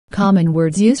Common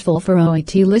words useful for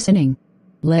OET listening.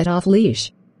 Let off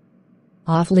leash.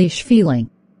 Off leash feeling.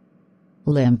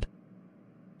 Limp.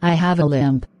 I have a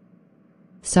limp.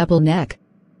 Supple neck.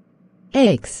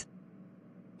 Aches.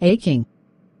 Aching.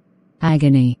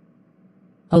 Agony.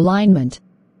 Alignment.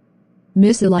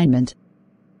 Misalignment.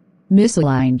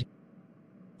 Misaligned.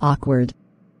 Awkward.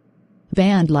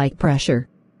 Band-like pressure.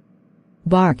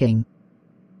 Barking.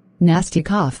 Nasty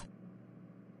cough.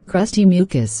 Crusty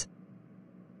mucus.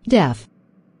 Deaf.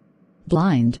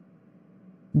 Blind.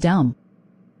 Dumb.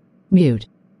 Mute.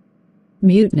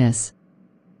 Muteness.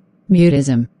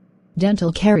 Mutism.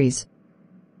 Dental caries.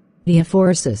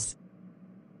 Diaphoresis.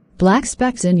 Black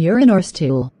specks in urine or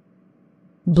stool.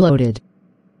 Bloated.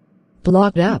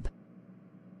 Blocked up.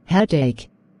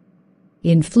 Headache.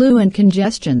 Influent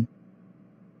congestion.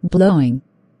 Blowing.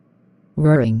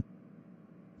 Whirring.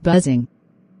 Buzzing.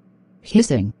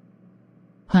 Hissing.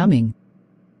 Humming.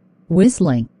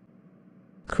 Whistling.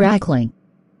 Crackling.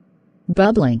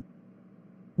 Bubbling.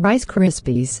 Rice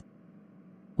Krispies.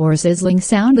 Or sizzling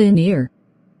sound in ear.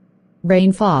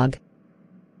 Brain fog.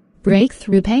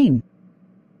 Breakthrough pain.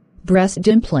 Breast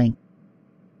dimpling.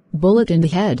 Bullet in the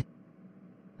head.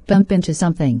 Bump into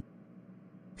something.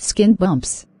 Skin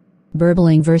bumps.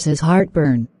 Burbling versus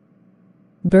heartburn.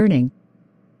 Burning.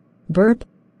 Burp.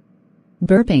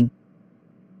 Burping.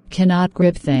 Cannot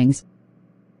grip things.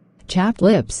 Chapped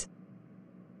lips.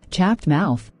 Chapped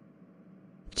mouth.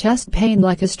 Chest pain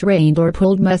like a strained or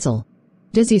pulled muscle.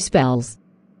 Dizzy spells.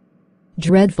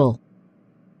 Dreadful.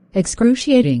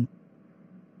 Excruciating.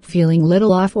 Feeling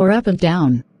little off or up and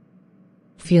down.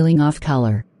 Feeling off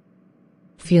color.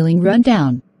 Feeling run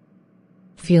down.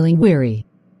 Feeling weary.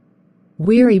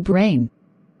 Weary brain.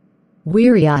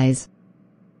 Weary eyes.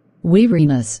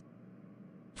 Weariness.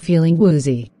 Feeling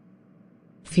woozy.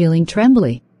 Feeling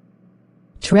trembly.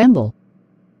 Tremble.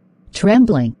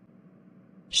 Trembling.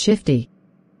 Shifty.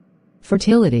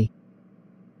 Fertility.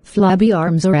 Flabby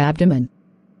arms or abdomen.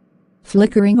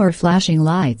 Flickering or flashing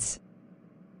lights.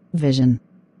 Vision.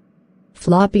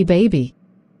 Floppy baby.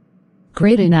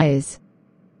 Grating eyes.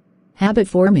 Habit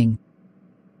forming.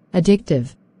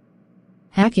 Addictive.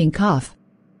 Hacking cough.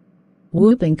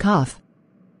 Whooping cough.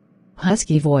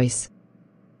 Husky voice.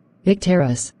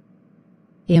 Icterus.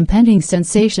 Impending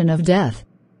sensation of death.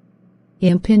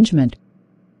 Impingement.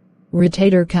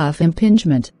 Rotator cuff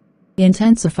impingement.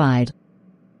 Intensified.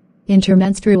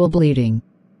 Intermenstrual bleeding.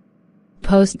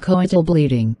 Postcoital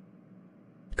bleeding.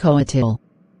 Coital.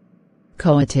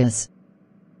 Coitus.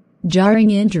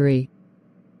 Jarring injury.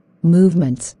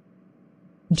 Movements.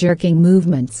 Jerking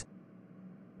movements.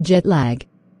 Jet lag.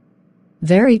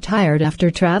 Very tired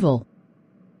after travel.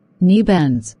 Knee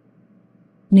bends.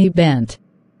 Knee bent.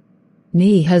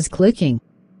 Knee has clicking.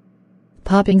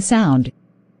 Popping sound.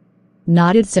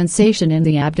 Knotted sensation in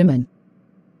the abdomen.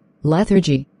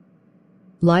 Lethargy.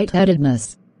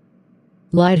 Lightheadedness.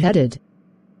 Lightheaded.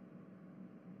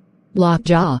 Locked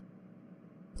jaw.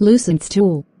 Loosened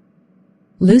stool.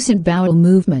 Loosened bowel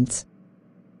movements.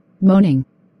 Moaning.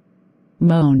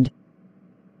 Moaned.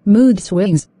 Mood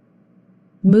swings.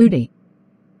 Moody.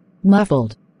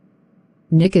 Muffled.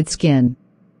 Naked skin.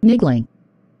 Niggling.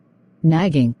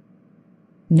 Nagging.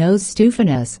 Nose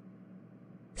stuffiness.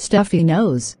 Stuffy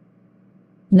nose.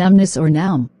 Numbness or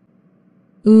numb.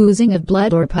 Oozing of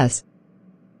blood or pus.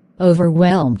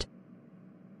 Overwhelmed.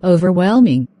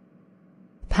 Overwhelming.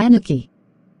 Panicky.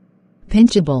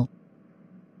 Pinchable.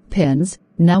 Pins,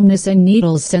 numbness and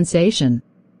needles sensation.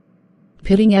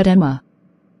 Pitting edema.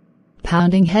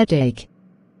 Pounding headache.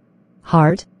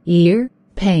 Heart, ear,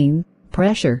 pain,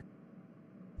 pressure.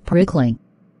 Prickling.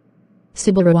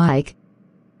 Sibylloic.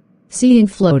 Seeing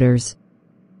floaters.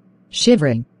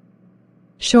 Shivering.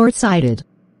 Short-sighted.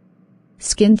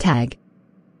 Skin tag.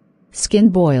 Skin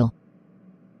boil.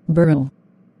 Burl.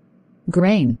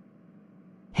 Grain.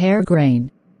 Hair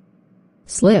grain.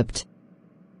 Slipped.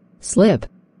 Slip.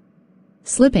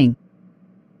 Slipping.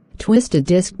 Twisted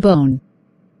disc bone.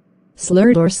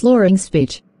 Slurred or slurring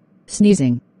speech.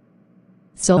 Sneezing.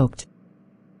 Soaked.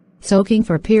 Soaking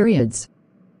for periods.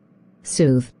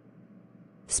 Soothe.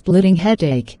 Splitting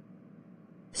headache.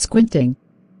 Squinting.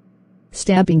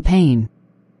 Stabbing pain.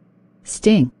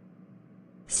 Sting.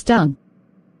 Stung.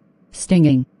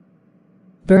 Stinging.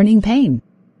 Burning pain.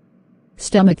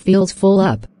 Stomach feels full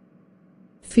up.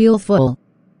 Feel full.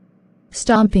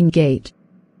 Stomping gait.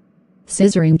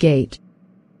 Scissoring gait.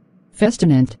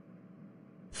 Festinant.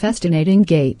 Festinating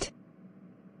gait.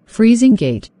 Freezing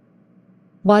gait.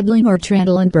 Waddling or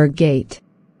Trendelenburg gait.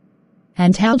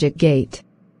 Antalgic gait.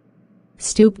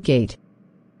 Stoop gait.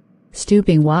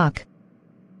 Stooping walk.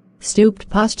 Stooped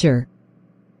posture.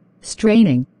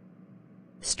 Straining.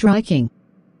 striking,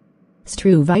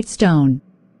 struvite stone,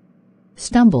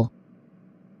 stumble,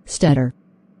 stutter,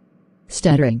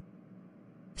 stuttering,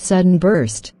 sudden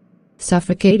burst,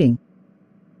 suffocating,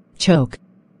 choke,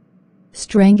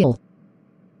 strangle,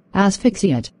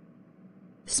 asphyxiate,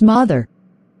 smother,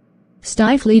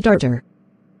 stifle darter,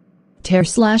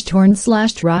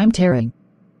 tear/torn/rime tearing,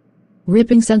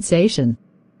 ripping sensation,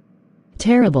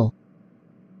 terrible,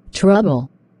 trouble,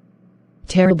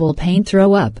 terrible pain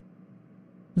throw up,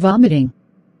 vomiting,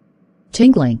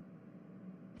 tingling,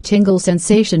 tingle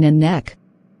sensation in neck,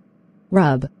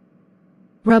 rub,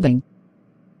 rubbing,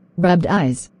 rubbed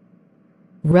eyes,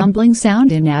 rumbling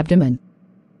sound in abdomen,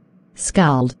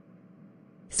 scald,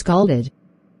 scalded,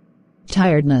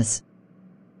 tiredness,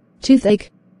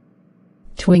 toothache,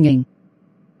 twinging,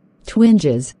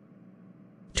 twinges,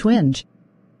 twinge,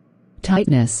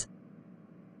 tightness,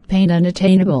 pain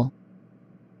unattainable,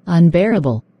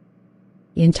 unbearable,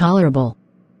 intolerable,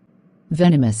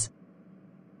 venomous,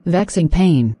 vexing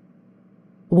pain,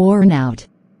 worn out,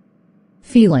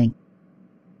 feeling,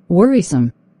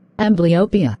 worrisome,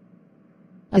 amblyopia,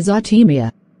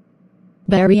 azotemia,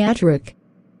 bariatric,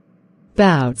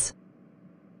 bouts,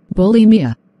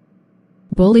 bulimia,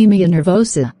 bulimia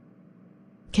nervosa,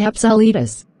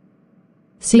 capsulitis,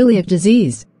 celiac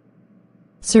disease,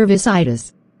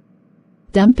 cervicitis,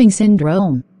 dumping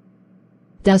syndrome,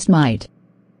 dust mite,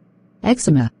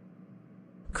 eczema,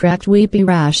 cracked weepy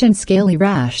rash and scaly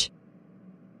rash,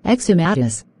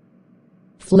 eczematis,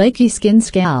 flaky skin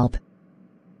scalp,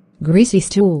 greasy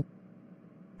stool,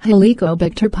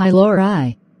 Helicobacter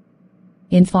pylori,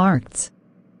 infarcts,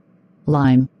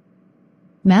 Lyme,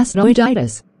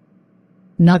 mastoiditis,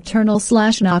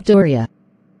 nocturnal/nocturia,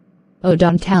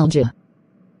 odontalgia,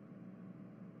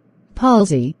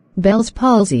 palsy, Bell's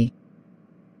palsy,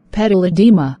 pedal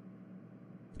edema,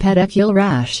 pedicule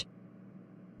rash,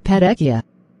 pedicula,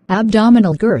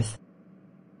 abdominal girth,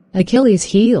 Achilles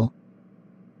heel,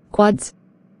 quads,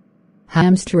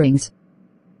 hamstrings,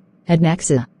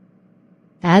 adnexa,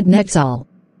 adnexal,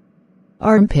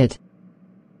 armpit,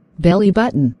 belly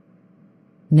button,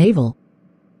 navel,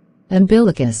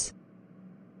 umbilicus,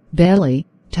 belly,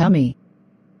 tummy,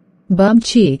 bum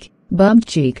cheek,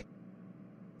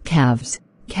 calves,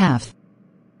 calf,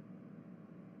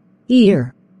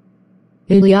 ear,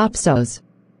 iliopsoas,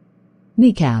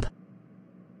 kneecap,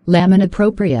 lamina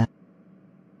propria,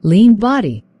 lean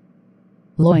body,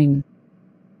 loin,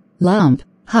 lump,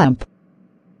 hump,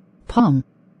 palm,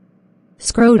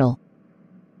 scrotal,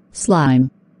 slime,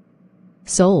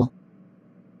 sole,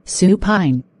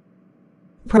 supine,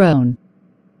 prone,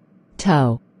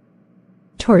 toe,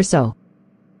 torso,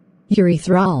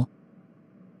 urethral,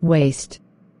 waist,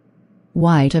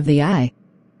 white of the eye,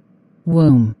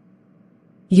 womb,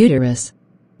 uterus,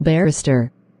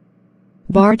 barrister,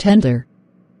 bartender,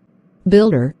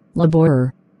 builder,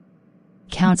 laborer,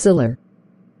 counselor,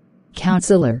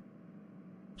 counselor,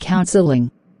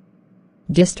 counseling,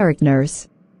 district nurse,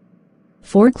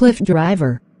 forklift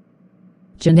driver,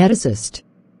 geneticist,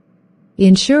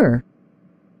 insurer,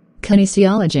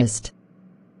 kinesiologist,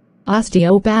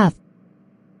 osteopath,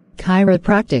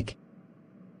 chiropractic,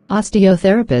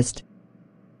 osteotherapist,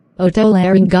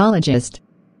 otolaryngologist,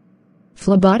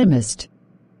 phlebotomist,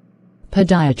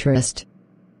 podiatrist,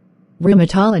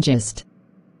 rheumatologist,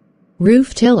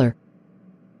 roof tiller,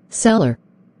 seller,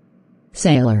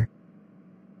 sailor,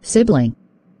 sibling,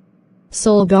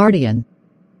 soul guardian,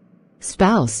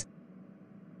 spouse,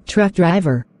 truck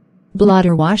driver,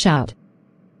 blotter washout,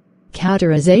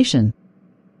 cauterization,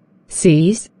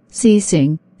 cease,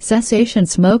 ceasing, cessation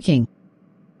smoking,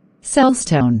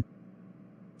 cellstone,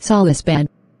 solace bed,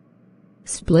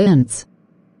 splints,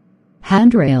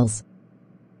 handrails,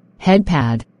 head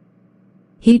pad,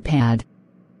 heat pad,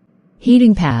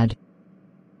 heating pad,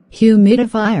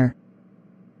 humidifier,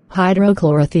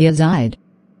 hydrochlorothiazide,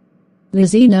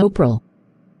 lisinopril,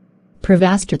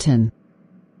 pravastatin,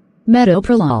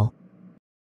 metoprolol,